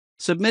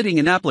Submitting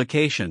an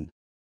application.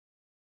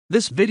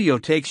 This video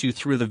takes you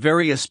through the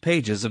various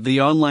pages of the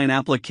online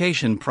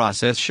application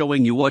process,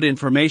 showing you what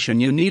information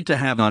you need to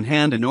have on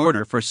hand in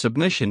order for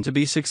submission to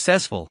be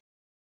successful.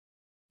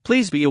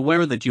 Please be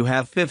aware that you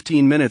have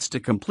 15 minutes to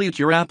complete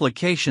your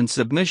application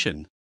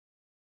submission.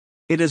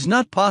 It is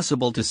not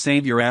possible to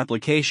save your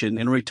application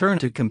and return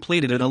to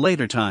complete it at a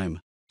later time,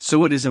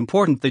 so it is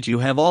important that you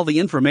have all the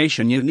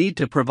information you need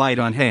to provide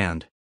on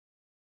hand.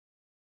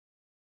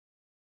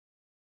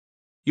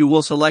 You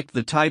will select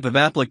the type of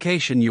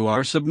application you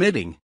are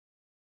submitting.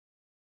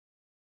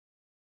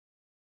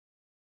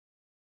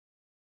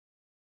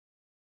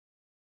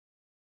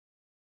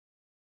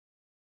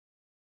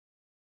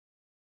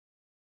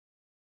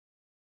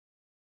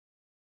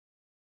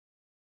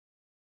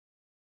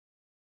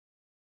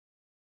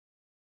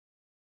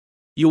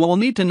 You will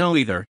need to know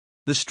either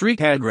the street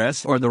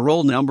address or the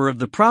roll number of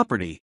the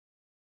property.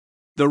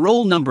 The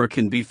roll number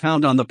can be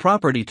found on the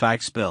property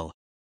tax bill.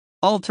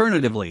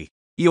 Alternatively,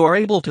 you are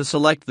able to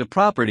select the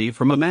property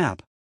from a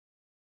map.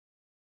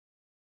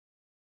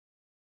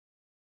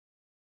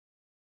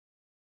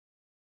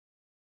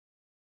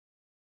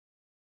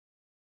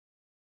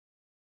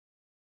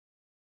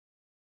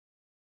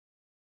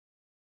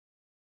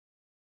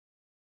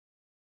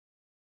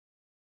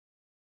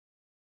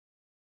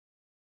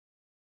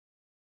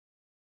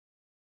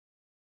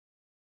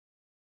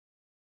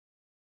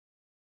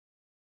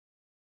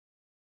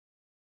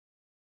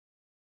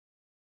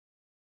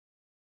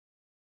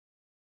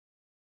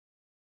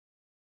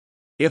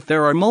 If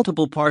there are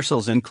multiple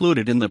parcels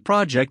included in the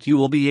project, you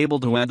will be able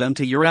to add them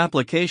to your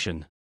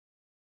application.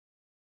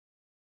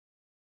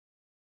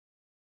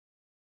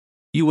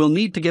 You will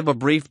need to give a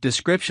brief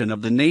description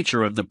of the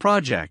nature of the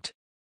project.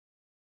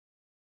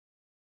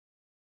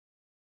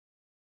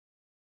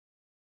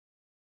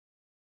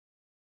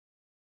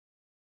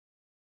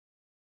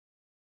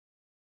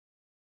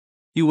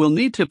 You will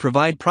need to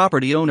provide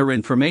property owner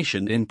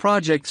information in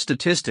project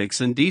statistics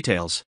and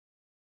details.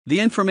 The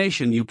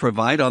information you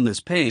provide on this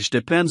page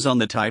depends on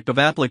the type of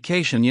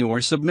application you are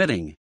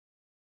submitting.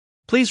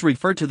 Please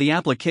refer to the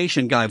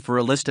application guide for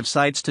a list of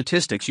site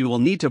statistics you will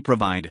need to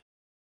provide.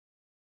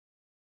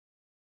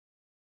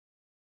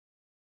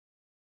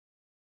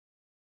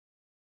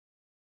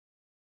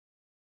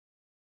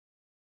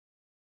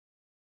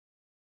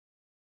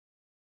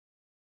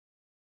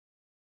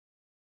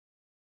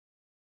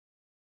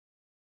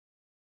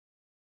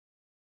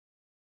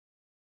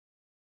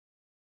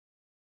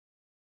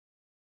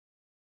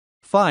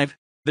 Five,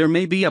 there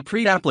may be a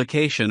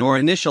pre-application or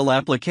initial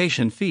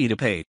application fee to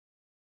pay.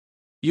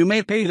 You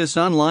may pay this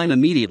online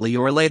immediately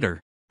or later,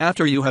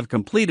 after you have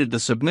completed the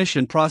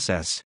submission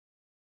process.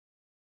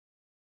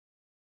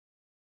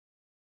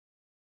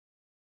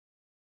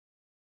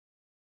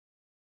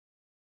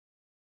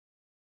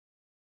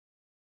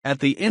 At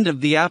the end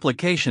of the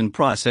application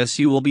process,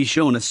 you will be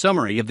shown a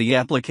summary of the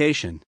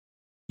application.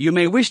 You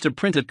may wish to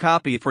print a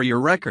copy for your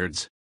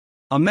records.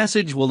 A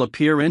message will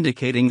appear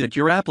indicating that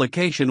your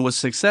application was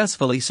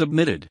successfully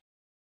submitted.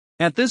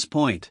 At this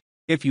point,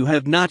 if you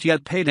have not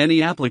yet paid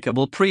any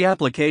applicable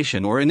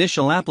pre-application or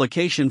initial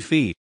application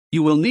fee,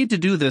 you will need to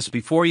do this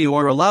before you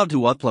are allowed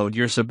to upload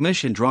your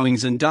submission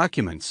drawings and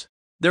documents.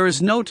 There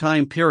is no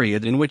time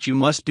period in which you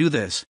must do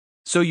this,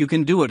 so you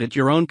can do it at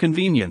your own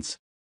convenience.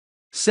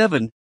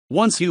 7.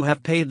 Once you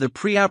have paid the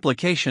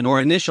pre-application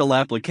or initial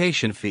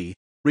application fee,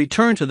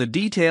 return to the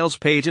details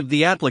page of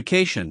the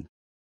application.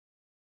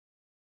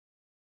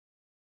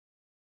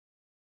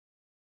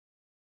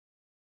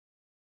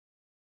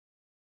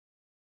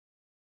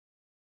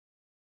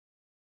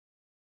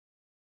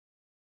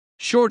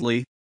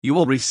 Shortly, you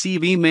will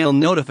receive email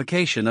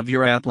notification of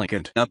your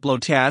applicant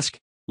upload task,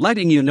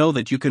 letting you know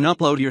that you can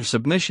upload your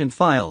submission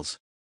files.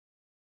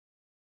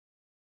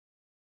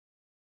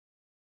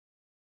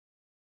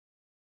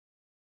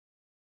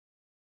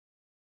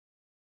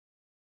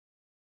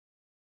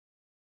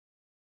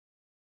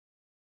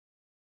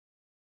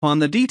 On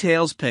the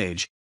details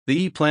page,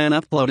 the e-plan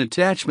upload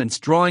attachments,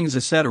 drawings,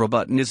 etc.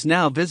 button is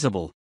now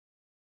visible.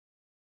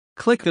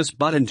 Click this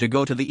button to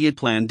go to the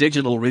e-plan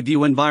digital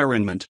review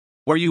environment,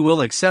 where you will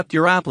accept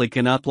your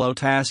applicant upload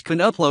task and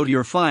upload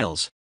your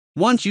files.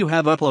 Once you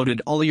have uploaded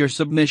all your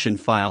submission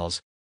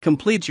files,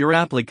 complete your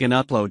applicant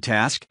upload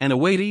task and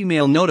await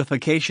email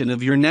notification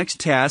of your next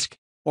task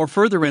or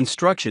further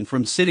instruction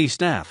from city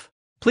staff.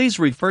 Please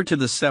refer to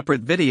the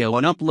separate video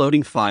on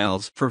uploading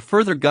files for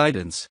further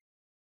guidance.